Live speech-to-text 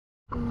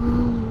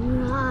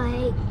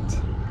Alright.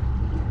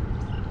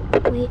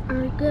 We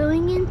are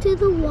going into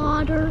the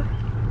water.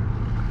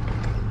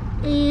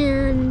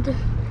 And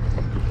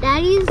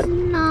Daddy's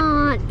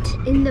not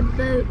in the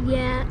boat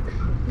yet.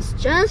 It's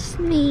just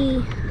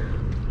me.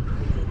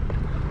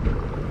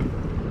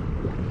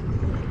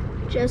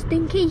 Just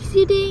in case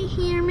you didn't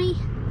hear me,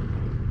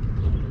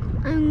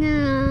 I'm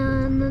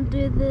gonna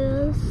do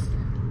this.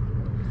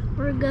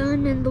 We're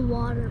going in the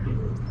water.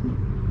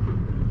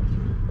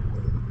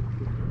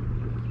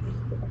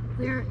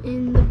 We're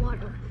in the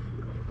water.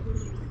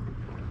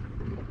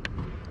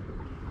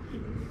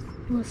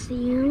 We'll see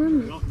you in a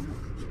minute.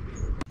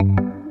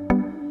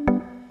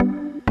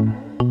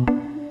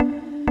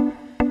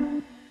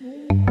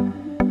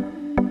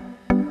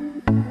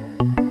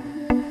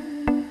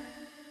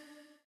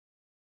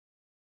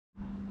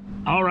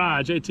 All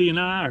right, JT and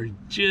I are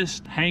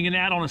just hanging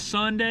out on a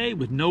Sunday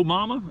with no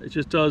mama. It's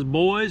just us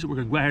boys. We're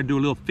gonna go out here and do a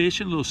little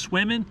fishing, a little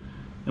swimming,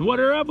 and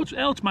whatever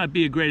else might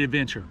be a great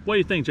adventure. What do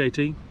you think,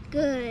 JT?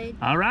 Good.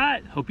 All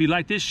right, hope you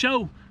like this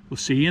show. We'll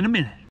see you in a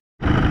minute.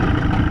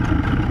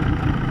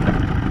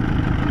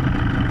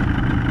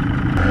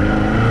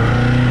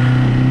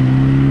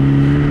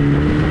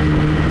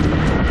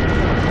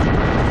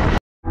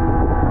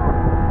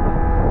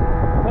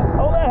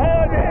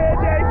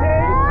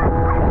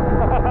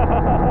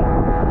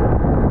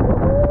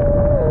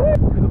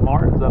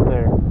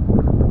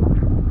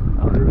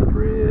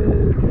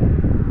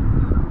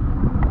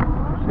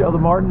 The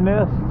martin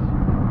nests.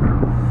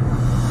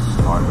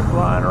 Martins are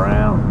flying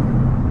around.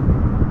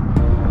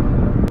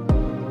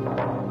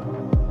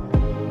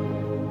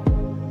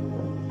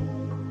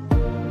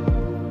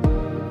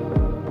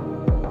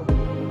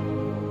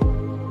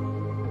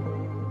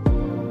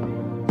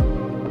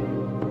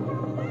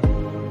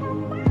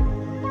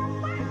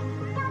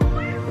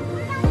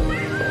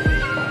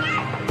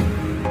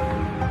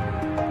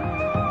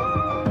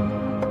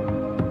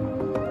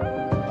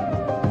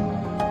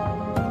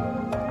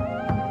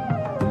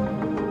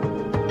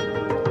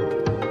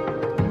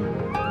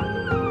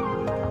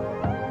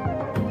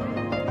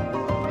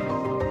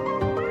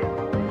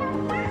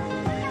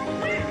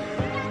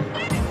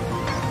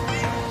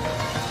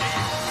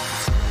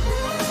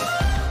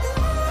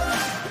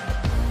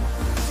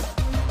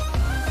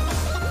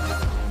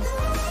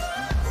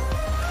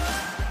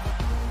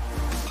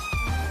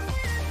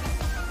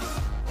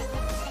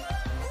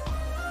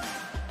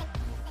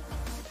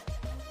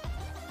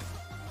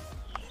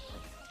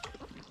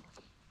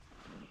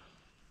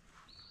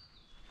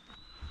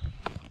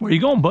 Where you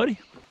going, buddy?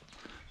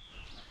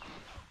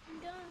 I'm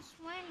going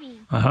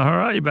swimming. All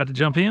right, you about to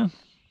jump in?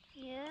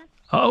 Yeah.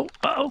 Oh,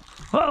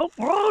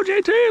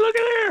 JT, look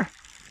at there.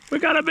 We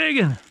got a big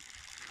one.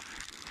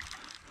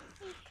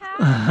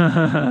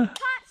 Caught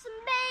some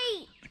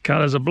bait.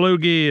 Caught us a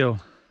bluegill.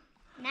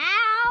 Now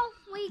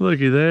we.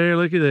 Looky there,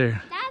 looky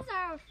there. That's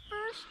our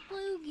first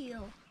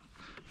bluegill.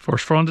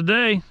 First one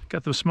today.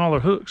 Got those smaller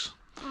hooks.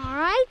 All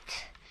right.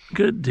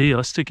 Good deal.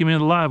 Let's stick him in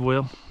the live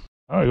well.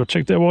 All right, go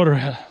check that water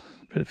out.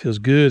 Bet it feels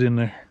good in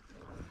there.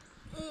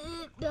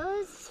 It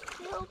does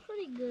feel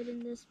pretty good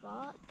in this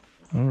spot.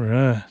 All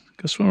right,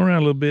 go swim around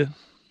a little bit.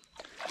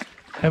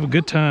 Have a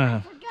good time.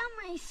 I forgot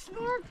my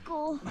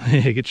snorkel.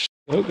 Yeah, get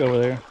your hook over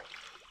there.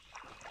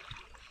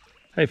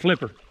 Hey,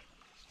 Flipper,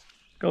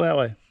 go that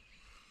way.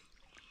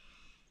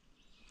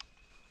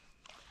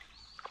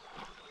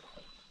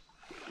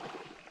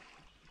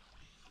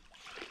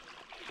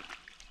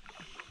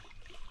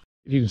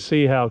 You can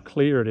see how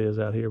clear it is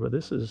out here, but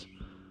this is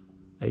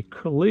a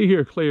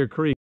clear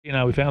creek. You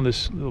know, we found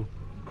this little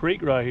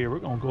creek right here. We're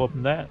gonna go up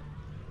in that,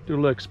 do a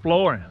little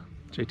exploring.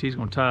 JT's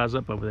gonna tie us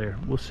up over there.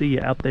 We'll see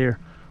you out there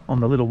on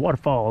the little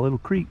waterfall, a little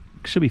creek.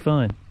 Should be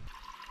fun.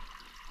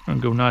 I'm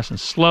gonna go nice and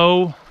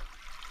slow.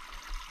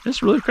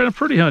 It's really kind of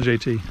pretty, huh,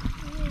 JT? It's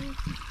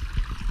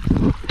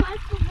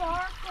like the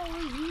waterfall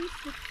we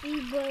used to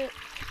see, but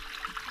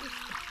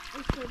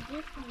it's a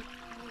different one.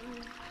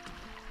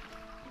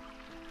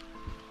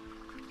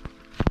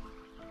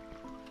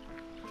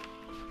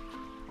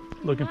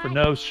 Looking for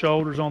no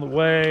shoulders on the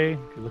way.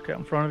 If you look out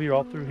in front of you,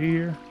 all through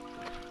here.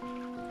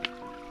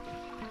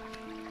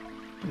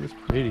 It's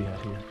pretty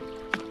out here.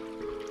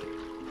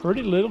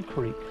 Pretty little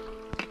creek.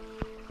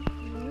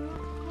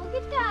 Look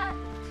at that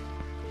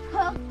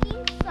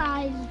cooking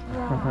size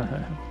rock.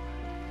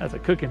 That's a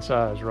cooking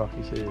size rock,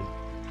 he said.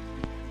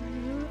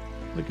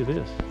 Look at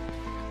this.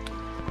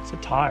 It's a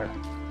tire.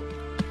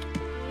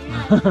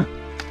 Yeah,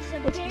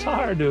 What's a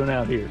tire doing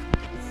out here?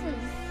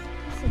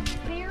 It's a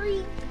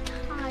berry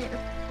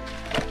tire.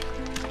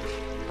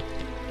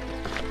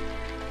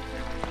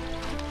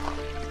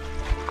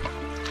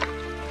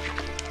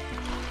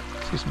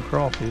 See some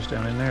crawfish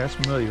down in there. That's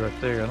muddy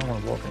right there. I don't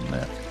want to walk in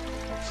that.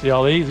 See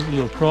all these? These are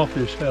little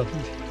crawfish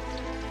houses.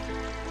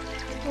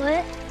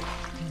 What?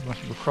 A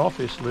bunch of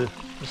crawfish live.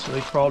 So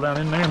they crawl down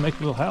in there and make a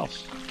little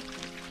house.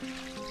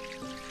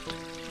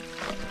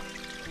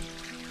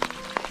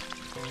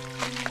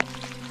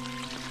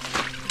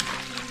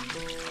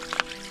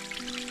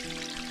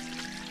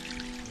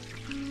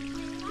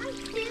 Like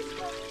this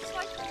one, it's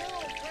like a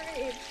little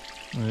bridge.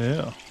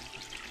 Yeah.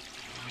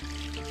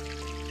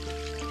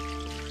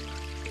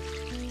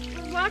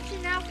 I'm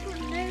watching out for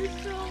new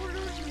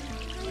shoulders and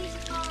please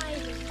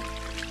hide.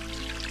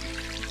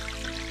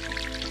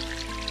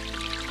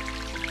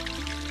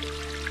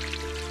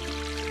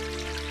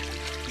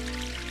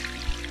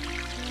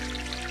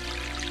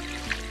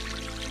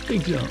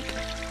 Big jump.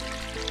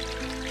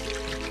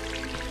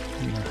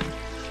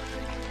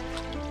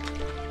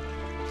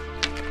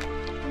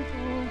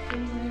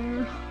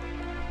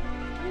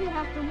 You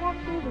have to walk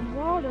through the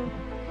water.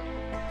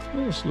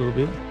 Just a little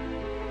bit.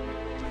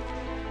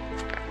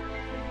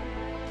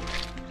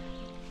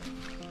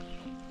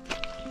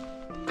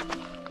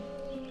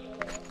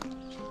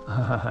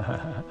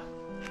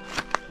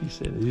 He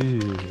said, "Ew,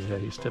 yeah,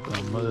 he's stepping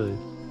on mud."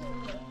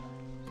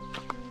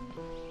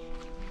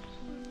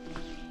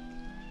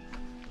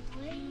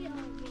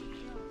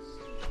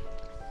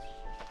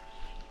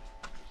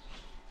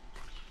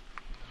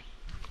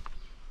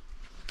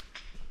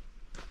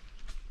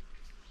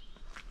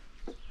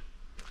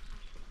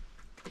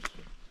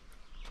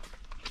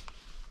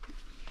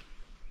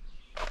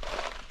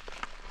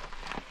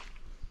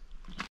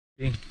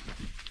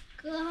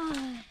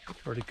 God.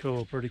 Pretty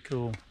cool, pretty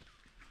cool.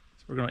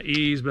 So we're gonna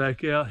ease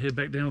back out, head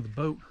back down with the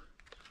boat.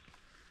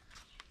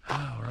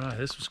 All right,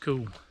 this was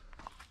cool.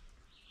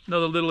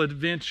 Another little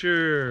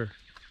adventure.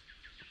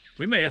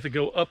 We may have to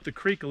go up the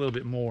creek a little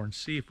bit more and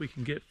see if we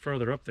can get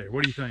further up there.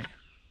 What do you think?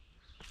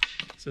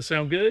 Does that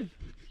sound good?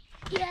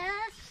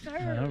 Yes,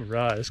 sir. All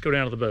right, let's go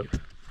down to the boat.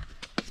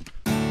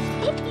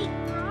 Skipping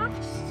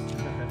rocks.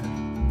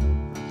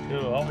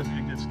 Cool, always be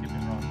a good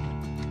skipping rock.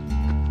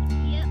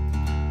 Yep.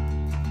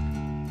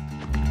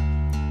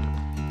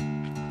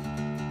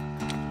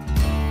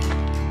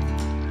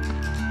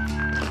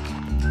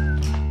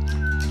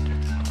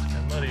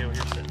 Got muddy over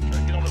here, so try to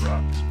get on the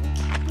rocks.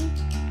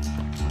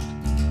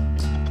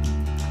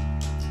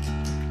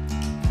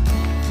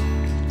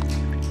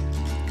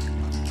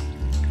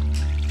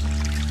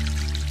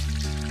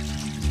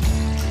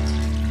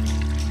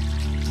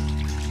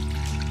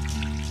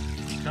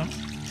 Come.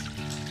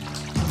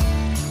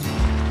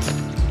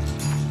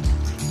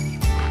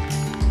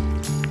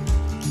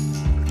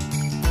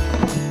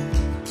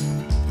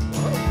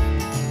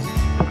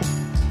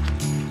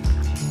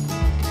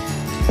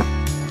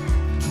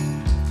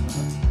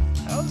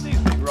 How did these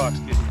big rocks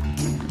get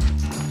here?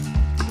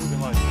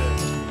 Moving like that.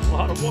 A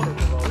lot of water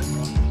with all these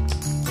rocks.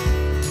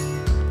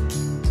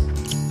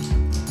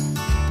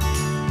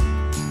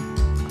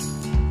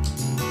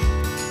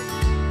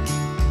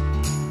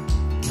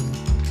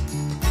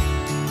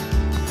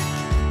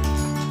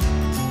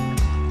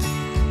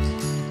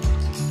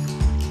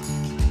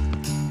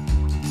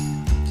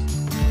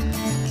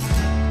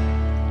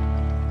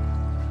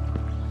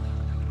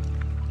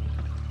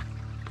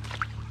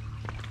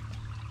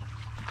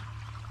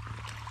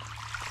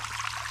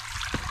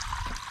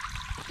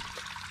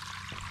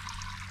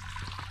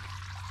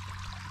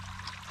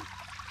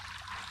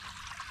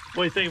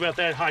 What do you think about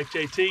that hike,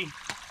 JT?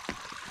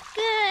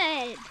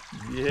 Good.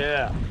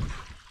 Yeah.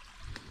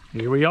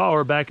 Here we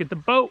are back at the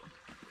boat.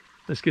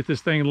 Let's get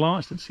this thing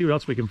launched and see what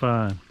else we can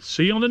find.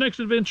 See you on the next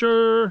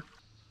adventure.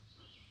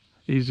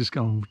 He's just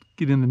gonna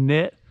get in the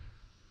net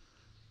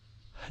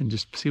and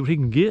just see what he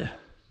can get.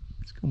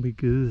 It's gonna be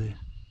good.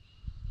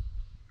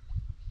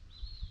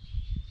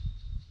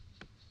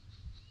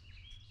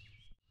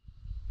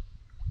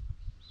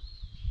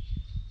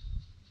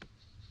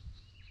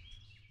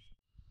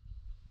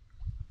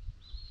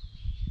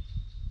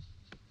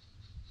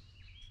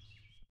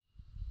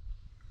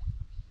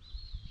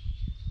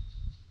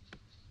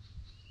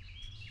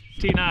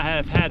 T and I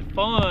have had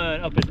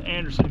fun up at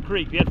Anderson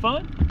Creek. You had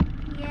fun?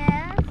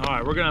 Yes. All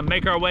right, we're gonna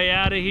make our way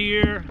out of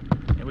here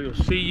and we will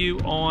see you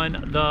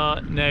on the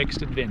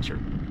next adventure.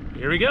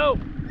 Here we go.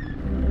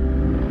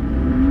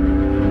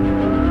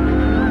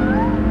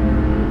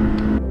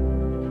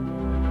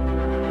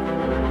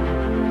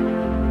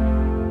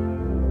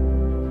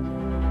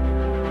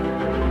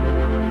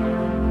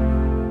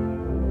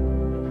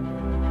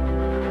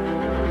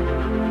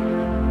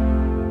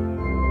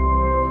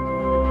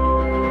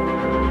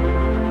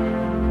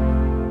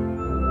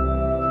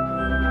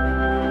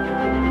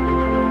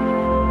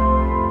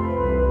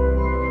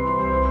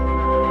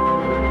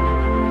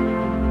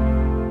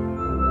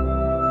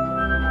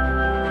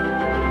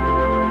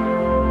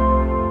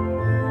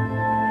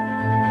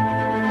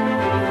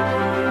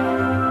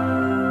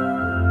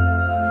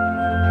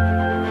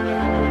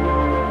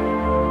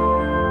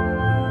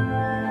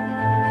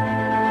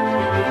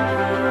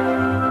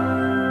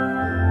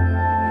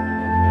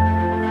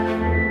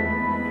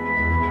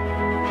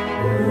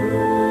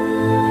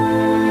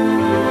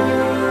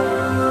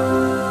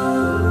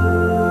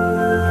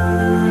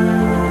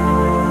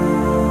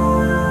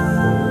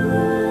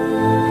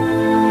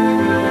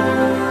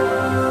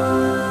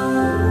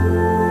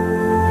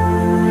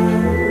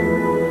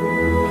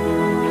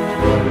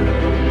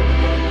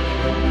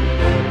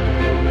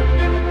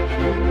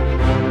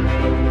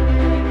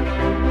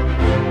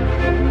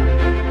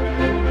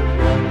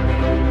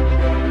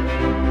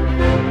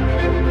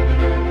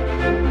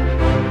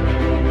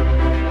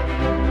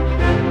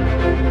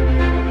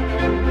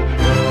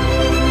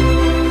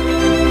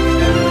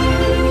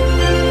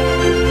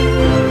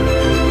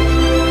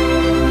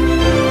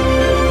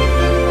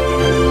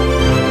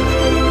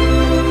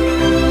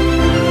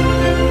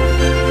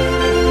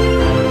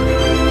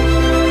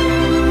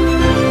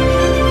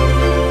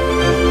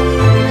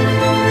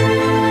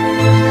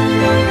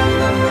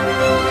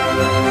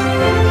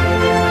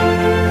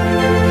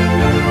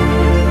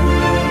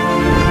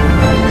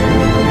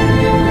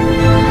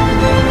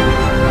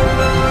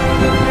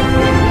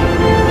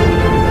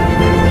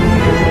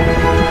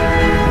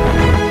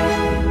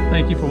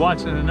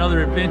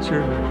 another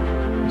adventure.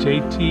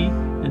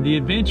 JT and the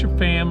Adventure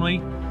Family.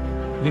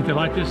 You think they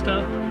like this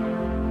stuff?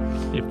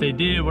 If they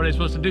did, what are they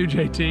supposed to do,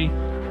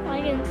 JT?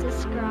 Like and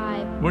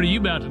subscribe. What are you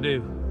about to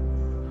do?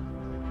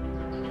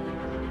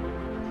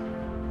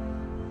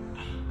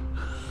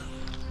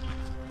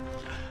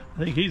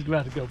 I think he's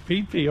about to go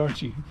pee-pee, aren't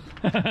you?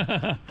 All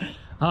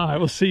right,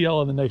 we'll see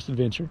y'all in the next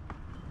adventure.